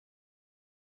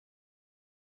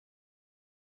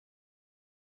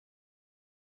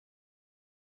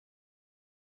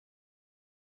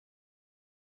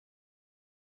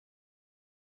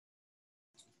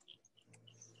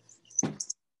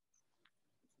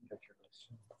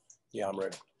Yeah, I'm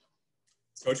ready.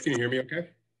 Coach, can you hear me okay?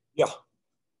 Yeah.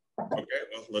 Okay,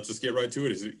 well, let's just get right to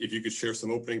it. If you could share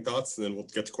some opening thoughts, and then we'll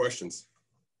get to questions.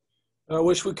 I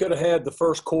wish we could have had the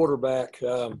first quarter back.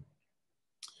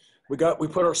 We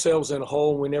put ourselves in a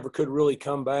hole, and we never could really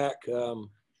come back.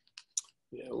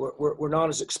 We're not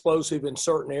as explosive in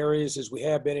certain areas as we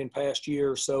have been in past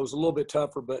years, so it was a little bit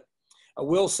tougher. But I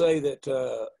will say that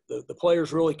the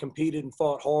players really competed and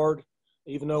fought hard,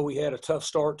 even though we had a tough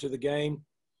start to the game.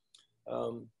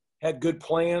 Had good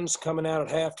plans coming out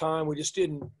at halftime. We just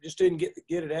didn't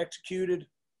get it executed.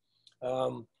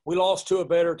 We lost to a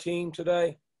better team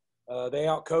today. They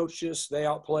outcoached us. They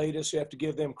outplayed us. You have to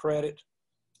give them credit.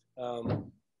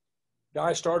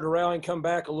 Guys started to rally and come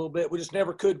back a little bit. We just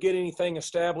never could get anything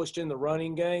established in the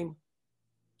running game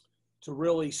to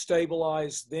really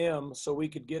stabilize them so we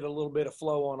could get a little bit of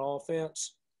flow on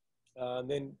offense. And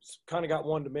then kind of got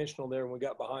one-dimensional there when we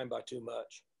got behind by too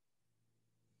much.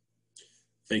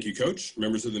 Thank you, Coach.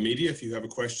 Members of the media, if you have a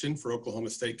question for Oklahoma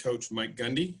State coach Mike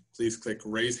Gundy, please click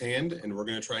raise hand, and we're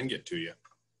going to try and get to you.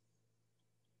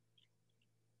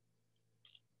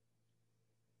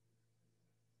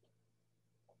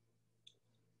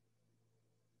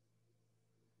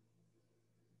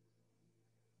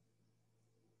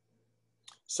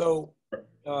 So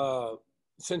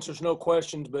since there's no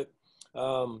questions, but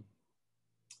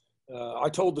I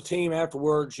told the team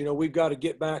afterwards, we've got to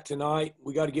get back tonight.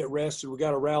 We got to get rested. We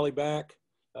got to rally back,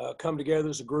 come together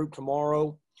as a group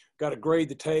tomorrow. Got to grade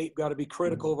the tape. Got to be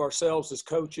critical of ourselves as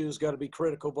coaches. Got to be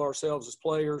critical of ourselves as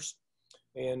players,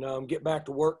 and get back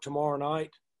to work tomorrow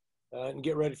night and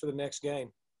get ready for the next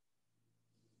game.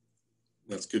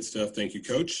 That's good stuff. Thank you,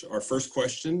 Coach. Our first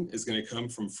question is going to come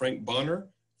from Frank Bonner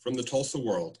from the Tulsa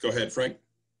World. Go ahead, Frank.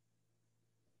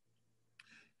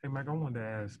 Hey, Mike, I wanted to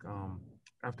ask,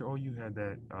 after OU had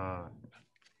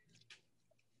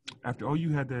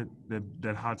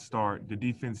that hot start, the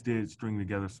defense did string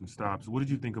together some stops. What did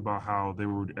you think about how they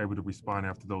were able to respond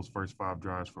after those first 5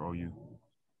 drives for OU?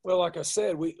 Well, like I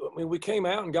said, we came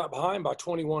out and got behind by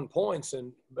 21 points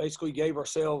and basically gave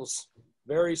ourselves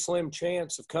very slim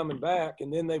chance of coming back,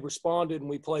 and then they responded and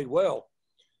we played well.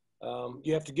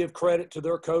 You have to give credit to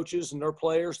their coaches and their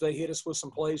players. They hit us with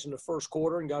some plays in the first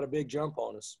quarter and got a big jump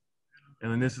on us.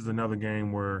 And then this is another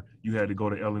game where you had to go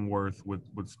to Ellingworth with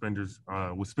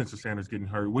Spencer Sanders getting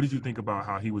hurt. What did you think about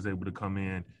how he was able to come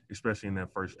in, especially in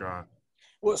that first drive?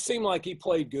 Well, it seemed like he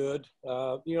played good.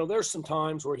 There's some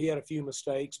times where he had a few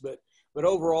mistakes, but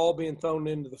overall being thrown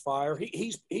into the fire,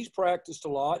 he's practiced a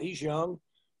lot. He's young,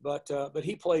 but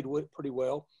he played pretty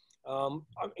well.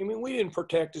 We didn't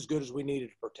protect as good as we needed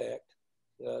to protect.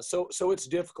 So it's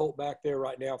difficult back there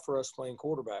right now for us playing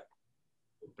quarterback.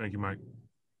 Thank you, Mike.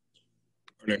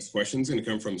 Our next question is going to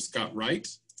come from Scott Wright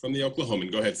from the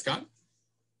Oklahoman. Go ahead, Scott.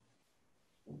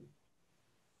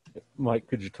 Mike,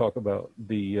 could you talk about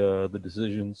the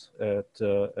decisions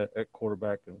at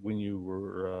quarterback when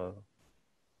you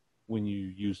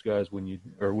used guys when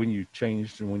you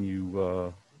changed and when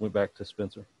you went back to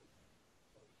Spencer?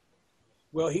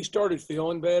 Well, he started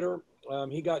feeling better.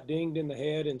 He got dinged in the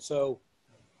head, and so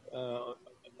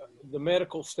the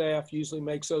medical staff usually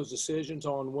makes those decisions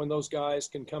on when those guys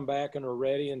can come back and are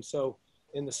ready. And so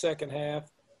in the second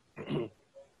half,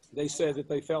 they said that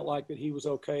they felt like that he was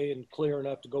okay and clear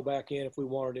enough to go back in if we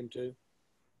wanted him to.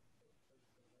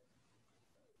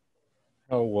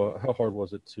 How hard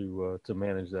was it to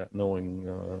manage that, knowing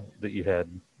that you had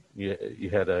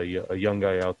a young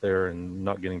guy out there and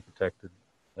not getting protected,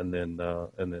 and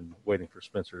then waiting for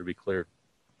Spencer to be cleared?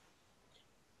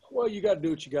 Well, you got to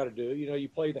do what you got to do. You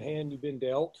play the hand you've been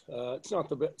dealt. It's not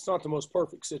the most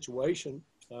perfect situation,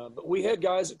 but we had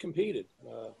guys that competed.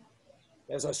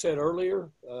 As I said earlier,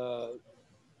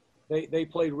 they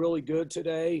played really good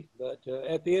today. But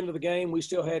at the end of the game, we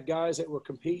still had guys that were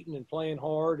competing and playing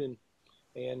hard, and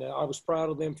I was proud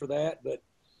of them for that. But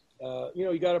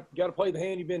you got to play the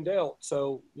hand you've been dealt.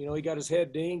 So he got his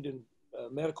head dinged, and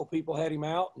medical people had him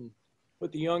out and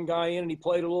put the young guy in, and he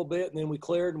played a little bit, and then we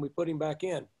cleared and we put him back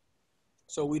in.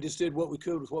 So we just did what we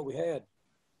could with what we had.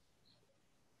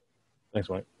 Thanks,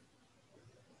 Mike.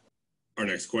 Our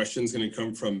next question is going to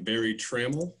come from Barry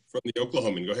Trammell from the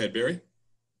Oklahoman. Go ahead, Barry.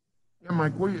 Yeah,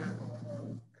 Mike,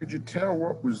 could you tell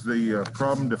what was the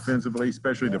problem defensively,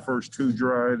 especially the first 2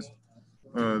 drives?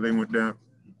 They went down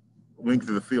length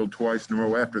of the field twice in a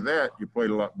row. After that, you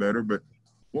played a lot better, but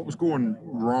what was going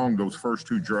wrong those first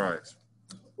 2 drives?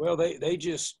 Well, they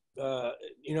just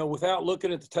without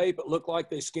looking at the tape, it looked like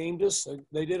they schemed us.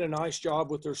 They did a nice job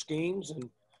with their schemes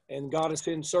and got us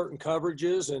in certain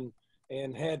coverages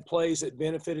and had plays that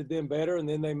benefited them better. And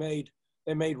then they made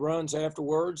they made runs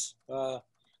afterwards.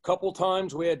 Couple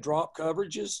times we had drop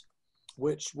coverages,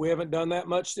 which we haven't done that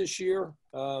much this year.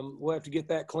 We'll have to get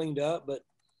that cleaned up, but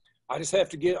I just have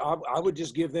to I would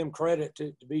just give them credit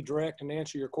to be direct and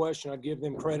answer your question. I'd give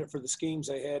them credit for the schemes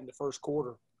they had in the first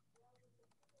quarter.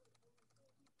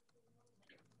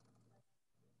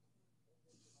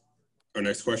 Our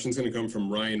next question is going to come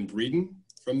from Ryan Breeden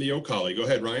from the O'Colly. Go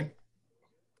ahead, Ryan.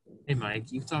 Hey,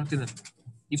 Mike. You've talked in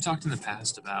the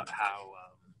past about how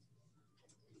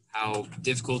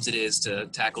difficult it is to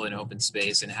tackle in open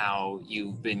space and how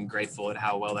you've been grateful at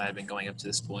how well that had been going up to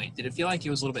this point. Did it feel like it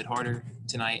was a little bit harder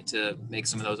tonight to make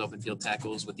some of those open field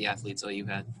tackles with the athletes that you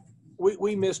had?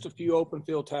 We missed a few open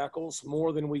field tackles,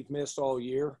 more than we've missed all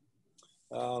year.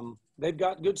 They've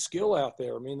got good skill out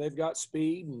there. I mean, they've got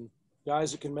speed and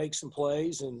guys that can make some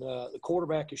plays, and the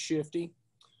quarterback is shifty.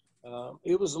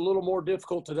 It was a little more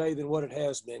difficult today than what it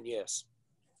has been, yes.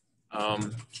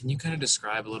 Can you kind of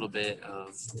describe a little bit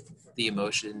of the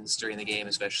emotions during the game,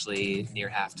 especially near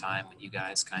halftime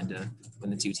when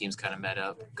the two teams kind of met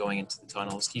up going into the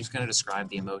tunnels? Can you just kind of describe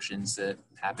the emotions that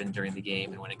happened during the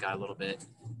game and when it got a little bit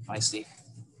feisty?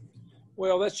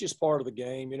 Well, that's just part of the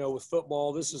game. You know, with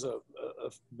football, this is a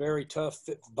very tough,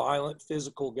 violent,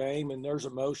 physical game, and there's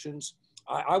emotions.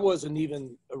 I wasn't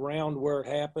even around where it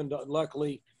happened.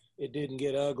 Luckily, it didn't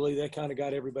get ugly. They kind of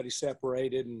got everybody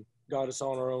separated and got us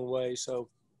on our own way. So,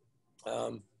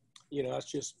 you know,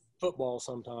 it's just football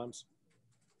sometimes.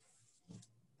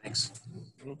 Thanks.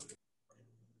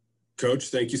 Coach,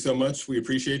 thank you so much. We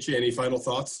appreciate you. Any final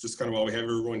thoughts, just kind of while we have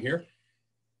everyone here?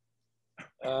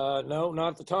 No, not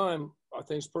at the time. I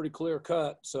think it's pretty clear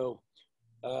cut. So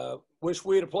wish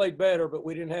we'd have played better, but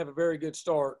we didn't have a very good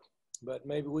start. But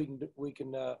maybe we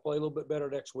can play a little bit better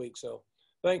next week. So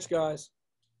thanks, guys.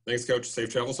 Thanks, Coach. Safe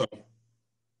travels home.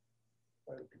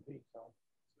 Compete, so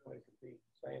compete.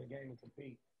 Stay in the game and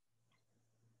compete.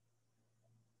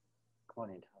 Come on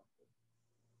in,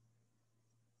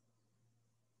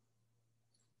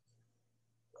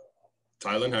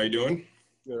 Tom. Tylan, how you doing?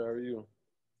 Good, how are you?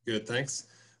 Good, thanks.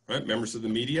 All right, members of the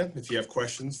media, if you have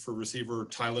questions for receiver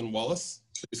Tylan Wallace,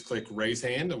 please click raise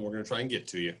hand and we're going to try and get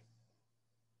to you.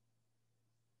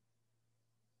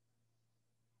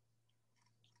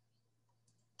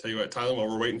 Tell you what, Tylan, while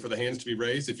we're waiting for the hands to be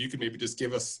raised, if you could maybe just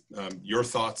give us your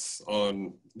thoughts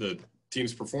on the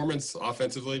team's performance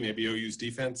offensively, maybe OU's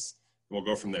defense, and we'll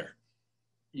go from there.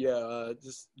 Yeah,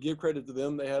 just give credit to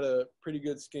them. They had a pretty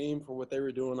good scheme for what they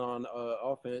were doing on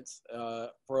offense.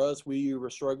 For us, we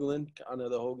were struggling kind of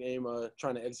the whole game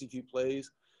trying to execute plays.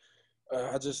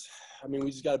 We just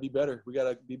got to be better. We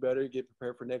got to be better, get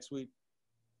prepared for next week.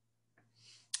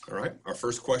 All right. Our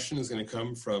first question is going to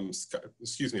come from Scott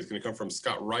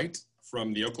Wright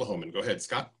from the Oklahoman. Go ahead,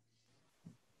 Scott.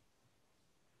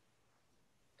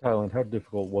 Tylan, how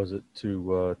difficult was it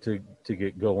to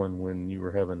get going when you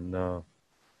were having the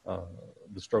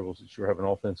struggles that you were having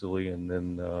offensively, and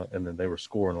then they were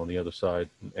scoring on the other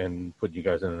side and putting you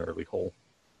guys in an early hole?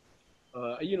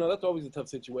 That's always a tough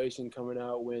situation coming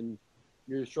out when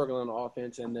you're struggling on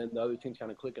offense and then the other team's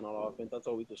kind of clicking on offense. That's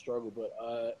always a struggle,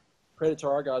 but credit to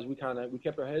our guys, we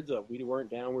kept our heads up. We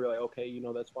weren't down. We were like, okay,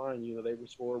 that's fine. They were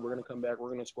scored. We're going to come back. We're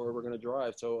going to score. We're going to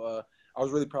drive. So I was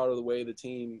really proud of the way the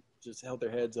team just held their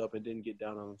heads up and didn't get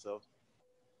down on themselves.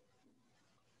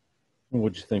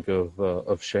 What'd you think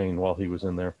of Shane while he was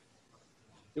in there?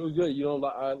 It was good.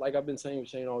 Like I've been saying with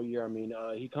Shane all year. I mean,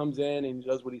 he comes in and he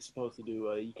does what he's supposed to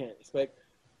do. You can't expect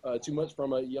too much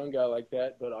from a young guy like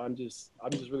that. But I'm just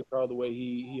really proud of the way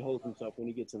he holds himself when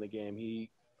he gets in the game.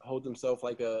 He holds himself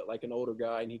like an older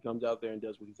guy, and he comes out there and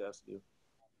does what he's asked to do.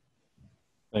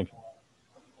 Thank you.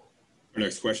 Our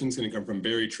next question is going to come from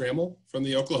Barry Trammell from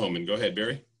the Oklahoman. Go ahead,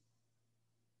 Barry.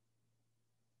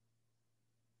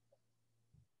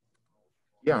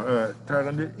 Yeah,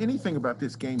 Tylan, did anything about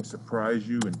this game surprise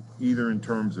you, either in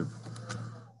terms of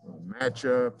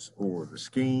matchups or the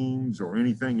schemes or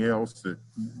anything else that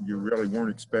you really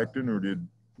weren't expecting, or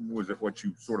was it what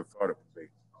you sort of thought it would be?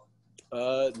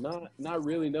 Not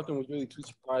really. Nothing was really too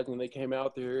surprising. They came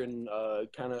out there and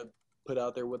kind of put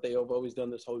out there what they have always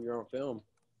done this whole year on film.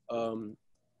 I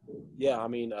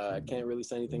can't really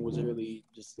say anything was really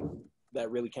just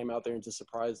that really came out there and just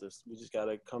surprised us. We just got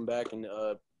to come back and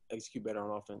execute better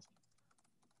on offense.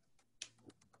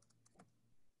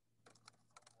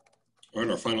 All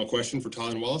right, our final question for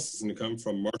Tylan Wallace is going to come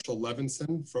from Marshall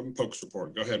Levinson from Pokes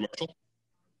Report. Go ahead,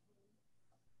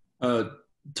 Marshall.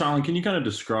 Tylan, can you kind of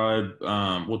describe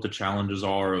what the challenges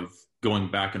are of going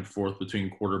back and forth between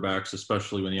quarterbacks,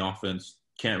 especially when the offense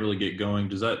can't really get going?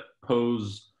 Does that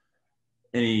pose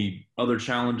any other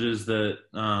challenges that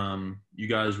you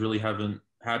guys really haven't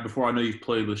had before? I know you've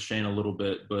played with Shane a little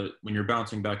bit, but when you're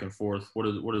bouncing back and forth, what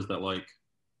is that like?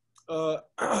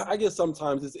 I guess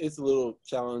sometimes it's a little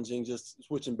challenging just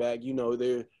switching back. You know,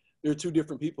 they're two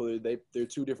different people. They're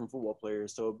two different football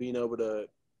players. So being able to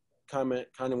kind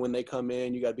of when they come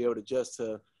in, you got to be able to adjust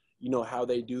to, you know, how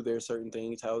they do their certain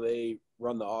things, how they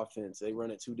run the offense. They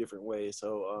run it two different ways.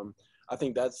 So I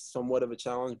think that's somewhat of a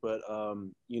challenge, but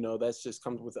you know, that's just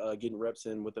comes with getting reps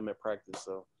in with them at practice.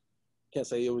 So can't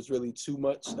say it was really too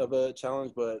much of a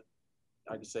challenge, but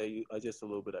I can say just a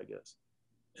little bit, I guess.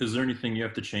 Is there anything you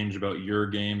have to change about your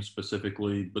game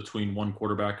specifically between one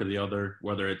quarterback or the other,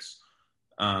 whether it's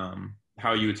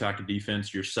how you attack a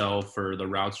defense yourself or the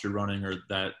routes you're running or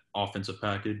that offensive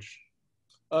package?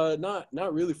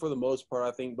 Not really for the most part.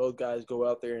 I think both guys go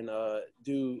out there and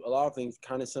do a lot of things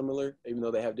kind of similar, even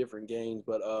though they have different games.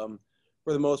 But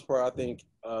for the most part, I think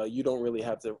you don't really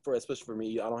have to, especially for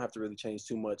me, I don't have to really change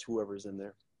too much whoever's in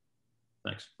there.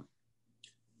 Thanks.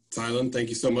 Tylan, thank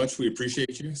you so much. We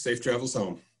appreciate you. Safe travels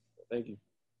home. Thank you.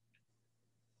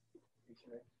 What's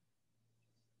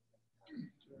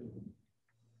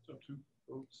up, two?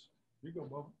 Oops. Here you go,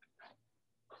 Bubba.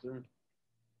 Sir.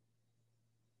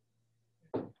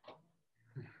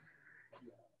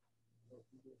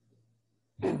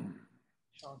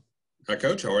 Hi,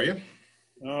 Coach. How are you?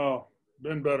 Oh,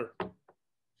 been better.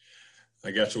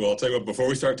 I got you. Well, I'll tell you what, before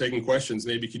we start taking questions,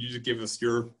 maybe could you just give us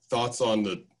your thoughts on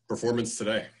the performance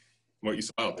today, what you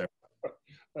saw out there?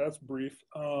 That's brief.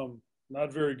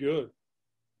 Not very good.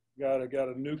 Got to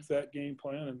nuke that game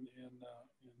plan and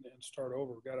start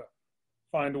over. Got to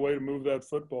find a way to move that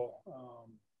football.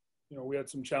 You know, we had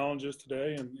some challenges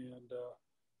today, and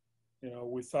you know,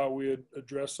 we thought we had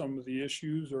addressed some of the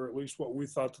issues, or at least what we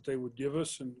thought that they would give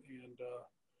us, and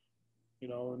you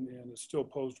know, and it still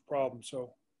posed a problem.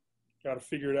 So, got to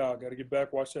figure it out. Got to get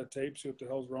back, watch that tape, see what the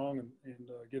hell's wrong, and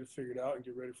get it figured out and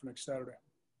get ready for next Saturday.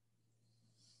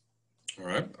 All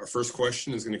right. Our first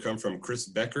question is going to come from Chris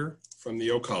Becker from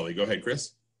the O'Colly. Go ahead,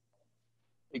 Chris.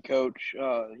 Hey, Coach.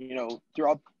 You know,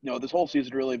 throughout this whole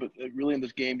season, really, but really in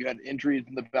this game, you had injuries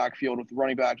in the backfield with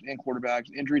running backs and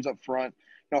quarterbacks, injuries up front.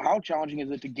 You know, how challenging is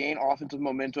it to gain offensive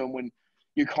momentum when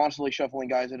you're constantly shuffling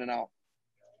guys in and out?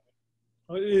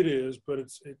 It is, but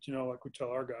it's you know, like we tell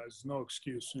our guys, it's no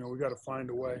excuse. You know, we got to find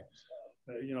a way.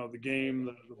 You know, the game,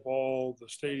 the ball, the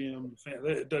stadium,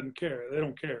 it doesn't care. They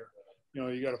don't care. You know,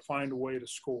 you got to find a way to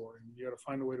score, and you got to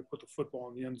find a way to put the football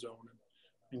in the end zone,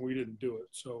 and we didn't do it.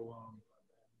 So,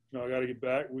 you know, I got to get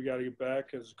back. We got to get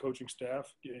back as a coaching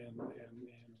staff and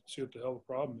see what the hell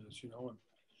the problem is, you know,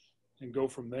 and go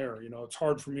from there. You know, it's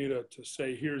hard for me to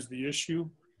say here's the issue,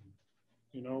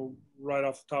 you know, right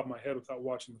off the top of my head without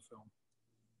watching the film.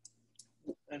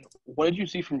 And what did you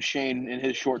see from Shane in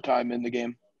his short time in the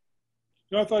game?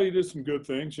 You know, I thought he did some good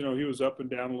things. You know, he was up and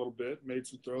down a little bit, made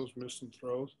some throws, missed some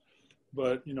throws.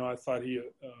 But, you know, I thought he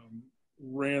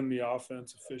ran the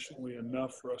offense efficiently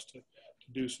enough for us to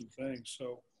do some things.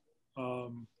 So,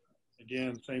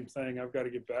 again, same thing. I've got to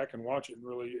get back and watch it and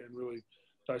really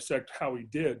dissect how he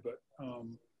did. But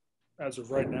as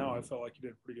of right now, I felt like he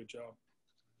did a pretty good job.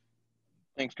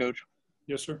 Thanks, Coach.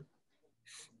 Yes, sir.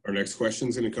 Our next question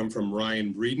is going to come from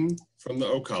Ryan Breeden from the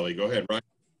O'Colly. Go ahead, Ryan.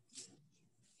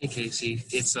 Hey, Kasey.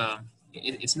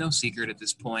 It's no secret at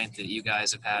this point that you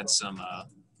guys have had some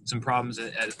problems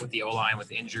with the O-line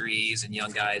with injuries and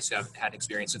young guys who have had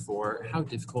experience before. How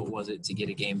difficult was it to get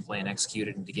a game plan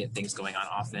executed and to get things going on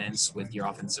offense with your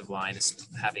offensive line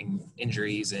having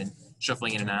injuries and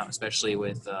shuffling in and out, especially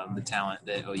with the talent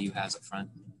that OU has up front?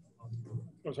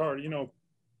 It was hard. You know,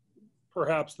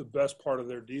 perhaps the best part of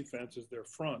their defense is their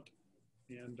front.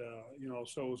 And, you know,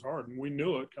 so it was hard. And we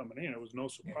knew it coming in. It was no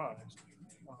surprise.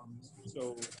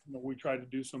 So, you know, we tried to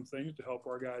do some things to help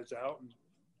our guys out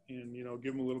and you know,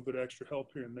 give them a little bit of extra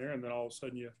help here and there. And then all of a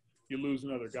sudden you lose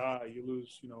another guy. You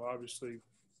lose, you know, obviously,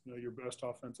 you know, your best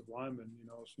offensive lineman. You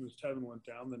know, as soon as Tevin went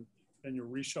down, then you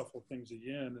reshuffle things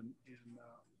again.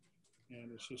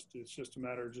 And it's just a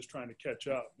matter of just trying to catch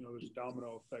up. You know, there's a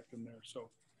domino effect in there. So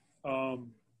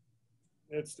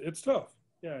it's tough.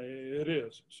 Yeah, it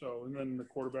is. So, and then the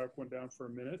quarterback went down for a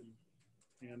minute,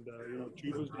 and you know,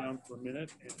 Juba's down for a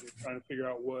minute, and you're trying to figure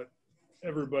out what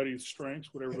everybody's strengths,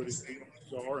 what everybody's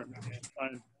weaknesses are, and try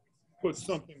and put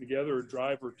something together, a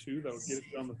drive or two that'll get it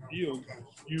down the field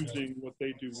using what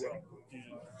they do well. And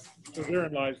so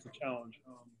therein lies the challenge.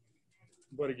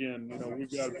 But again, you know,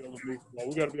 we've got to be able to move the ball.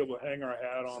 We've got to be able to hang our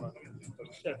hat on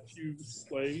a set few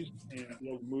plays and be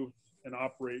able to move and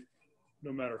operate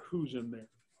no matter who's in there.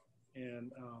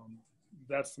 And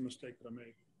that's the mistake that I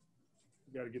made.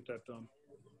 We got to get that done.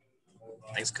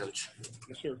 Thanks, Coach.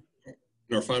 Yes, sir.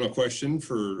 And our final question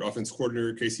for offense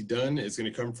coordinator Kasey Dunn is going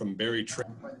to come from Barry Trey.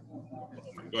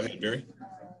 Go ahead, Barry.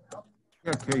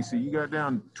 Yeah, Kasey, you got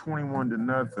down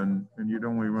 21-0, and you'd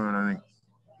only run, I think,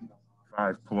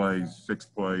 5 plays, 6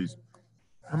 plays.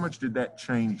 How much did that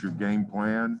change your game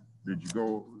plan? Did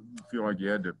you feel like you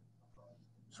had to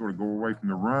sort of go away from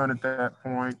the run at that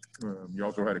point? You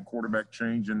also had a quarterback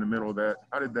change in the middle of that.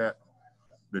 How did the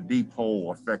deep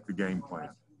hole affect the game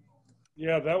plan?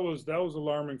 Yeah, that was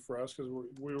alarming for us because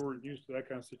we weren't used to that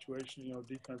kind of situation. You know,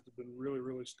 defense has been really,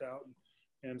 really stout,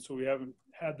 and so we haven't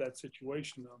had that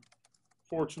situation.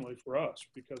 Fortunately for us,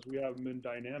 because we haven't been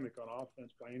dynamic on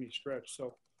offense by any stretch.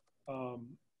 So,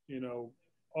 you know,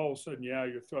 all of a sudden, yeah,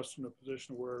 you're thrust in a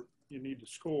position where you need to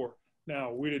score.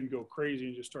 Now, we didn't go crazy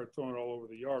and just start throwing it all over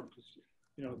the yard because,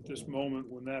 you know, at this moment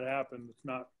when that happened, it's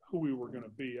not who we were going to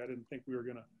be. I didn't think we were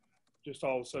going to just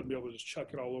all of a sudden be able to just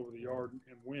chuck it all over the yard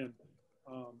and win.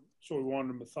 So we wanted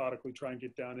to methodically try and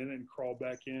get down in it and crawl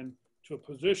back in to a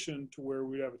position to where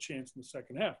we'd have a chance in the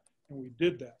second half. And we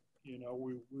did that. You know,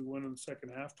 we went in the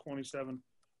second half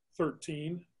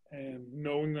 27-13, and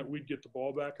knowing that we'd get the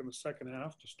ball back in the second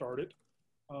half to start it.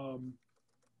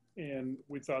 And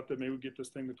we thought that maybe we'd get this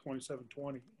thing to 27-20,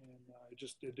 and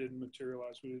it didn't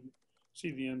materialize. We didn't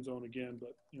see the end zone again,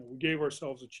 but, you know, we gave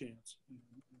ourselves a chance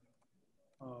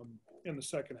in the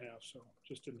second half, so it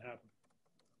just didn't happen.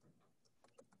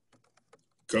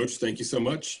 Coach, thank you so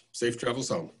much. Safe travels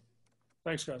home.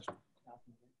 Thanks, guys.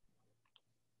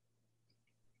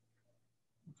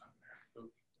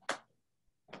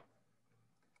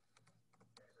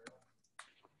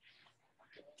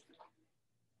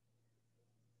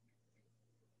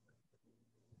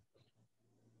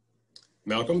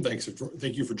 Malcolm, thank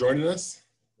you for joining us.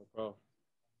 No problem.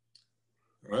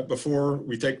 All right, before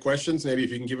we take questions, maybe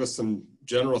if you can give us some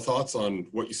general thoughts on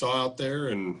what you saw out there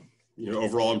and, you know,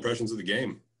 overall impressions of the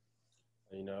game.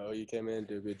 You know, you came in and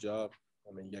did a good job.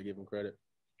 I mean, you got to give them credit.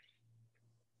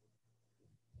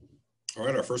 All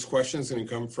right, our first question is going to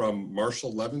come from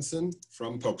Marshall Levinson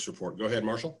from Pokes Report. Go ahead,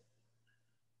 Marshall.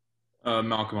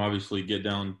 Malcolm, obviously get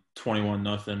down 21-0,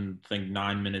 I think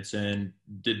 9 minutes in.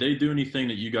 Did they do anything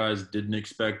that you guys didn't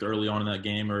expect early on in that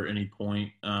game or at any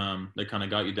point that kind of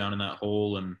got you down in that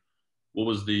hole? And what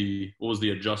was the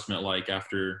adjustment like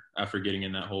after getting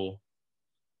in that hole?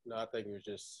 No, I think we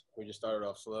just started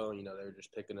off slow. You know, they were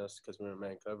just picking us because we were in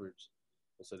man coverage.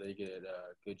 And so they did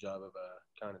a good job of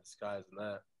kind of disguising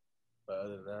that. But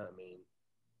other than that, I mean,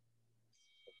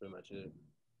 that's pretty much it.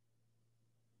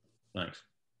 Thanks.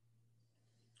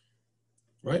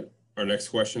 All right. Our next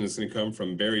question is going to come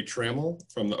from Barry Trammell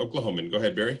from the Oklahoman. Go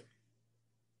ahead, Barry.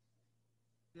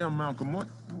 Yeah, Malcolm,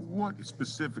 what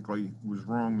specifically was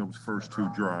wrong those first 2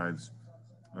 drives?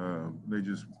 They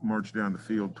just marched down the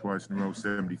field twice in a row,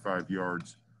 75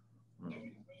 yards.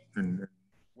 And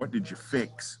what did you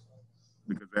fix?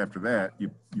 Because after that,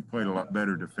 you played a lot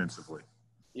better defensively.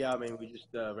 Yeah, I mean, we just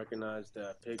recognized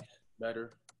picks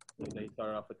better. They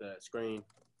started off with that screen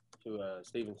to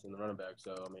Stevenson, the running back.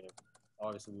 So, I mean,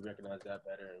 obviously we recognized that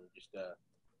better and we just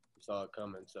we saw it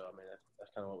coming. So, I mean,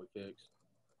 that's kind of what we fixed.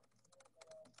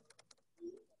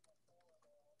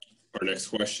 Our next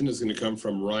question is going to come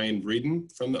from Ryan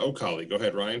Breeden from the O'Colly. Go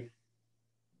ahead, Ryan.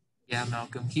 Yeah,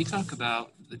 Malcolm, can you talk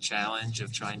about the challenge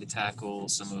of trying to tackle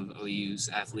some of OU's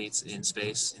athletes in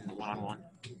space in the one-on-one?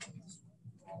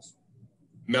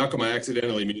 Malcolm, I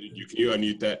accidentally muted you. Can you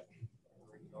unmute that?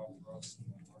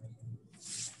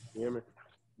 You hear me?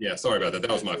 Yeah, sorry about that.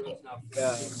 That was my fault.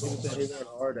 Yeah, he went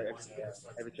hard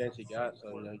every chance he got.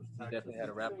 So, you know, he definitely had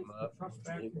to wrap him up.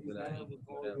 Thank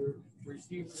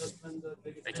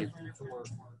you.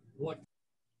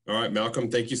 All right,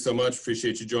 Malcolm, thank you so much.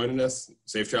 Appreciate you joining us.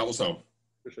 Safe travels home.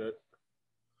 Appreciate it.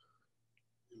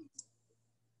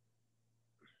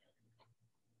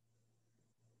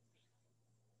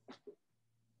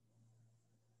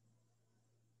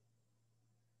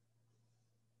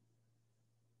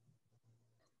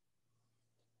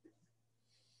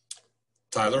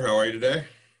 Tyler, how are you today?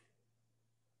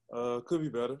 Could be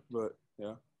better, but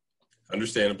yeah.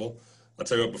 Understandable. I'll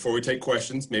tell you what, before we take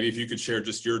questions, maybe if you could share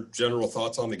just your general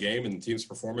thoughts on the game and the team's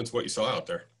performance, what you saw out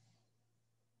there.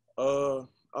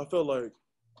 I felt like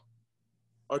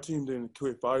our team didn't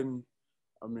quit fighting.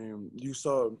 I mean, you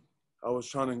saw I was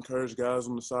trying to encourage guys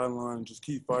on the sideline, just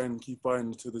keep fighting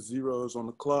until the zeros on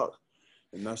the clock.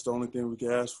 And that's the only thing we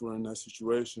could ask for in that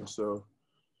situation. So.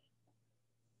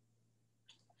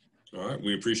 All right,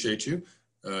 we appreciate you.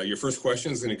 Your first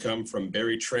question is going to come from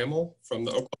Barry Trammell from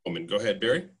the Oklahoman. Go ahead,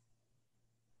 Barry.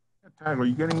 Tyler,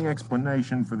 you got any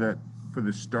explanation for that, for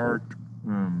the start?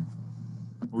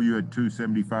 You had 2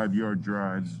 75-yard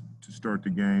drives to to start the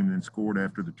game, then scored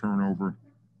after the turnover.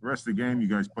 The rest of the game, you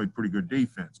guys played pretty good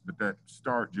defense, but that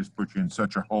start just put you in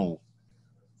such a hole.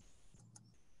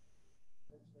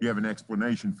 You have an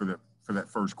explanation for that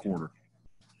first quarter?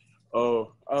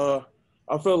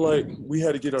 I felt like we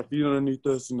had to get our feet underneath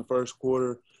us in the first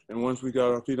quarter, and once we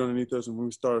got our feet underneath us and we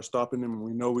started stopping them, and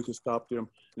we know we could stop them,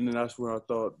 and then that's when I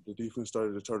thought the defense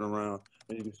started to turn around,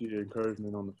 and you can see the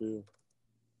encouragement on the field.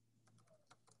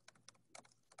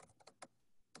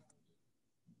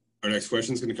 Our next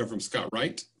question is going to come from Scott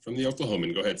Wright from the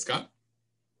Oklahoman. Go ahead, Scott.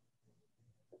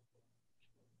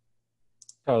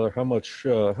 Tyler, how much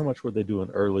were they doing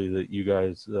early that you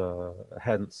guys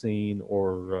hadn't seen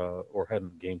or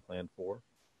hadn't game planned for,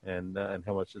 and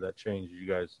how much did that change as you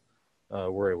guys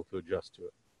were able to adjust to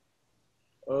it?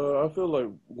 I feel like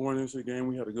going into the game,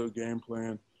 we had a good game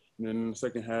plan, and then in the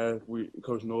second half,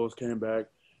 Coach Knowles came back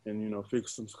and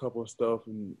fixed some couple of stuff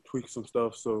and tweaked some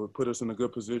stuff, so it put us in a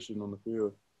good position on the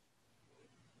field.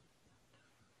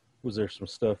 Was there some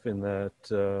stuff in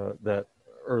that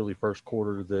early first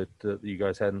quarter that you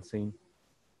guys hadn't seen?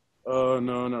 No,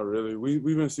 not really. We've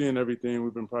been seeing everything.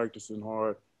 We've been practicing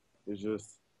hard. It's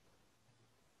just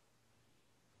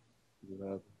it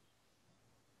happens.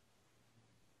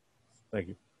 Thank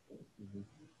you.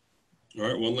 All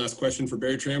right, one last question for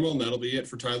Barry Trammell, and that'll be it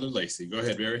for Tyler Lacey. Go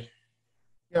ahead, Barry.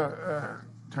 Yeah,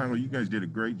 Tyler, you guys did a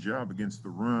great job against the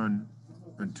run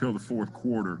until the fourth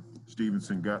quarter.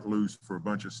 Stevenson got loose for a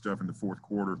bunch of stuff in the fourth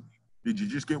quarter. Did you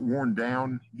just get worn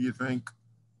down, do you think,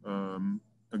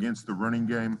 against the running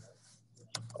game?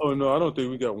 Oh, no, I don't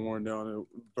think we got worn down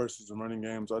versus the running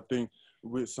games. I think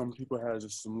some people had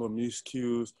just some little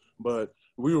miscues, but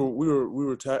we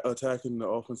were attacking the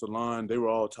offensive line. They were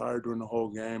all tired during the whole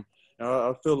game. And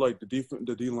I feel like the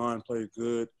D-line played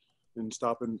good in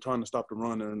trying to stop the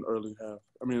run in early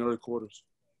quarters.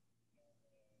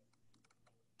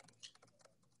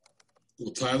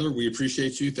 Well, Tyler, we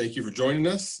appreciate you. Thank you for joining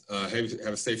us. Have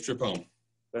a safe trip home.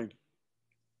 Thank you.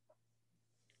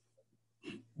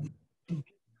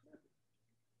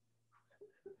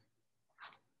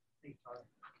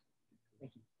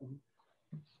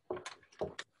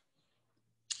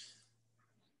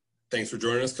 Thanks for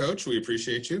joining us, Coach. We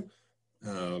appreciate you.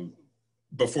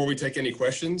 Before we take any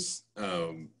questions,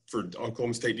 for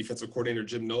Oklahoma State Defensive Coordinator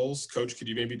Jim Knowles, Coach, could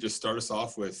you maybe just start us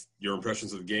off with your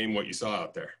impressions of the game, what you saw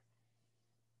out there?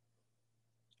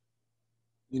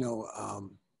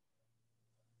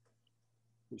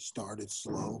 We started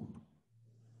slow,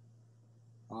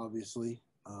 obviously.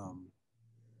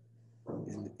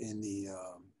 In the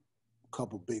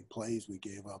couple big plays we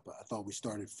gave up, I thought we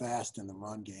started fast in the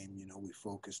run game. We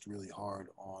focused really hard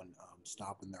on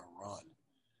stopping their run,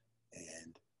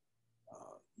 and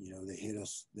they hit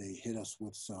us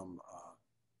with some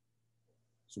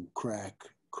crack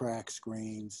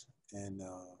screens and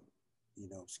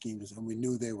schemed us, and we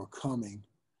knew they were coming.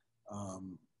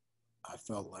 I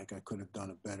felt like I could have done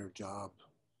a better job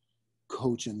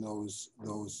coaching those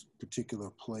particular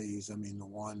plays. I mean, the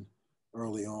one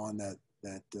early on that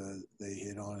they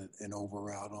hit on an over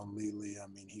route on Lely. I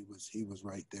mean, he was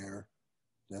right there.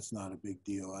 That's not a big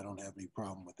deal. I don't have any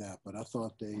problem with that. But I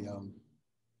thought they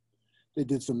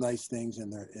did some nice things in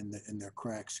their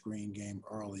crack screen game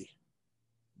early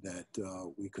that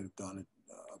we could have done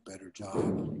a better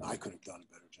job. I could have done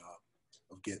a better job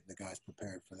of getting the guys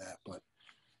prepared for that. But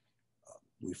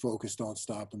we focused on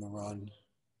stopping the run,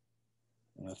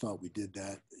 and I thought we did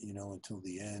that, until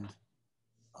the end.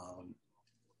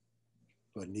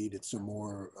 But needed some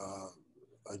more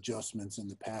adjustments in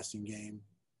the passing game,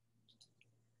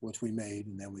 which we made,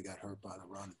 and then we got hurt by the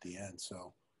run at the end.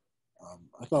 So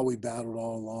I thought we battled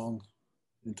all along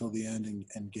until the end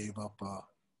and gave up,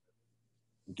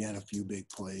 again, a few big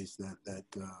plays that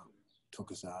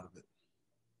took us out of it.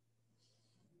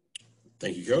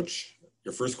 Thank you, Coach.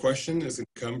 Your first question is going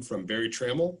to come from Barry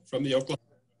Trammell from the Oklahoma.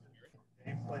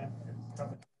 Yeah,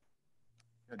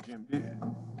 Jim,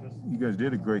 you guys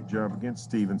did a great job against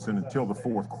Stevenson until the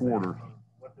fourth quarter,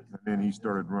 and then he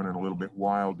started running a little bit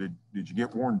wild. Did you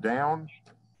get worn down,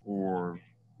 or?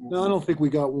 No, I don't think we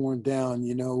got worn down.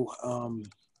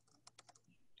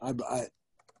 I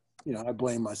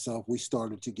blame myself. We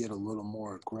started to get a little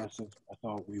more aggressive. I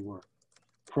thought we were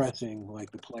pressing,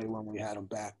 like the play when we had them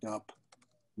backed up.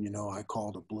 I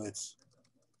called a blitz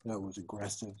that was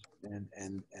aggressive and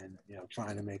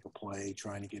trying to make a play,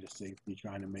 trying to get a safety,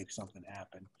 trying to make something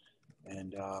happen.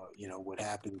 And what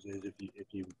happens is if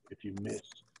you miss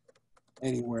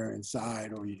anywhere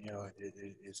inside, or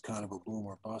it's kind of a boom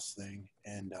or bust thing,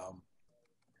 and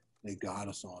they got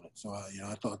us on it. So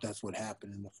I thought that's what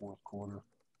happened in the fourth quarter.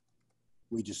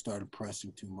 We just started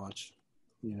pressing too much,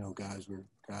 You know, guys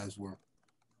were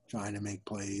trying to make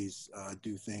plays,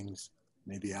 do things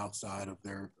maybe outside of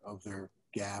their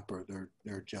gap or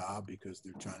their job because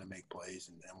they're trying to make plays,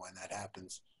 and when that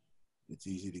happens, it's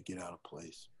easy to get out of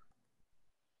place.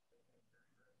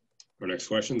 Our next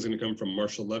question is going to come from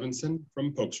Marshall Levinson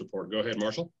from Pokes Report. Go ahead,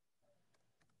 Marshall.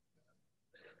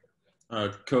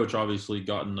 Coach obviously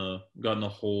got in the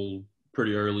hole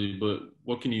pretty early, but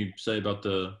what can you say about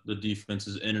the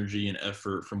defense's energy and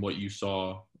effort from what you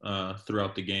saw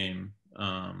throughout the game,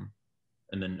 and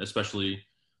then especially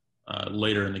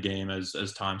later in the game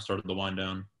as time started to wind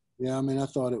down? Yeah, I mean, I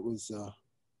thought it was,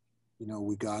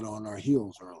 we got on our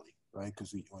heels early, right?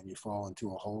 Because when you fall into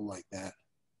a hole like that,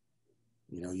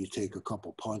 you take a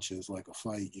couple punches like a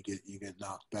fight, you get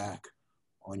knocked back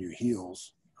on your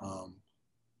heels,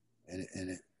 and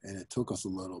it took us a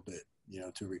little bit,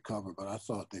 to recover. But I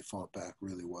thought they fought back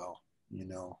really well,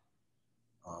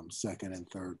 second and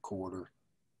third quarter.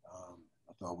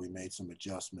 I thought we made some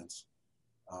adjustments.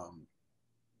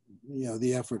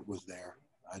 The effort was there.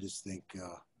 I just think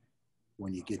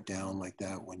when you get down like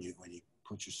that, when you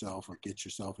put yourself or get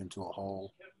yourself into a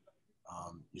hole,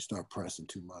 you start pressing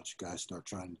too much. Guys start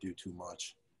trying to do too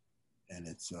much, and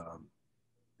it's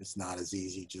not as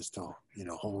easy just to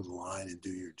hold the line and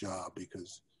do your job,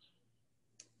 because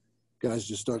guys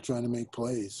just start trying to make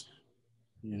plays,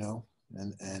 and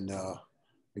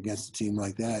against a team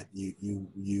like that,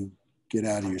 you get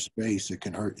out of your space, it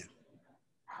can hurt you.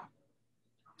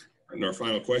 And our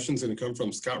final question is going to come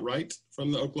from Scott Wright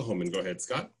from the Oklahoman. Go ahead,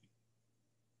 Scott.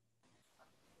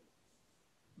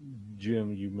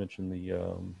 Jim, you mentioned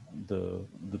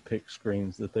the pick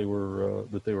screens that they were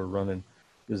running.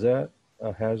 Is that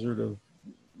a hazard of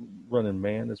running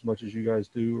man as much as you guys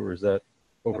do, or is that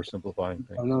oversimplifying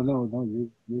things? No,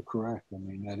 you're correct. I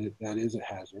mean, that is a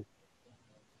hazard,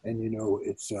 and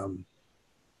it's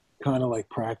kind of like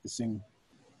practicing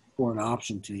for an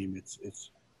option team. It's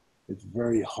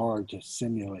very hard to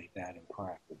simulate that in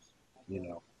practice,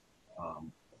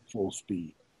 full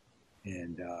speed,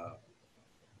 and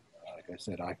like I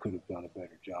said, I could have done a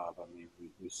better job. I mean,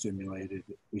 we simulated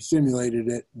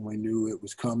it, and we knew it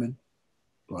was coming,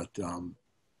 but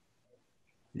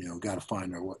got to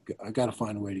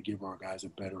find a way to give our guys a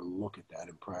better look at that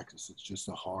in practice. It's just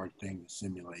a hard thing to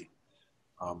simulate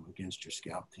against your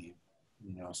scout team,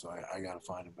 So I got to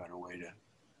find a better way to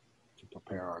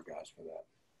prepare our guys for that.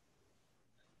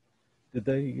 Did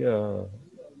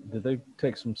they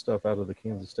take some stuff out of the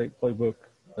Kansas State playbook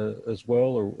as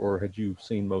well, or had you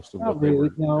seen most of Not what really.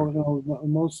 they were? No.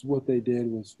 Most of what they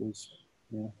did was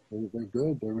they're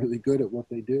good. They're really good at what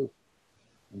they do,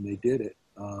 and they did it.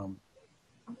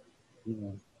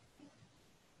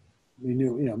 We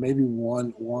knew, maybe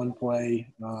one play,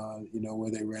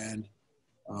 where they ran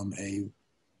a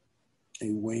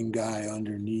wing guy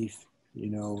underneath,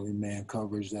 in man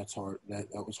coverage. That's hard. That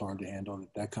was hard to handle.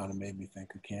 That kind of made me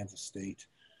think of Kansas State.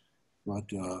 But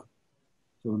for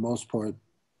the most part,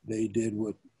 they did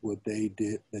what they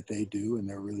did that they do, and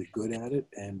they're really good at it.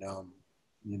 And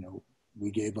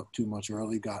we gave up too much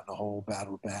early, got in a hole,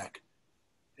 battled back,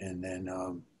 and then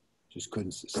just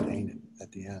couldn't sustain it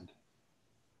at the end.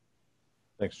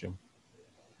 Thanks, Jim.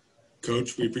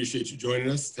 Coach, we appreciate you joining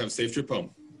us. Have a safe trip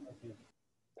home.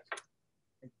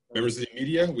 Members of the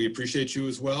media, we appreciate you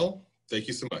as well. Thank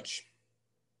you so much.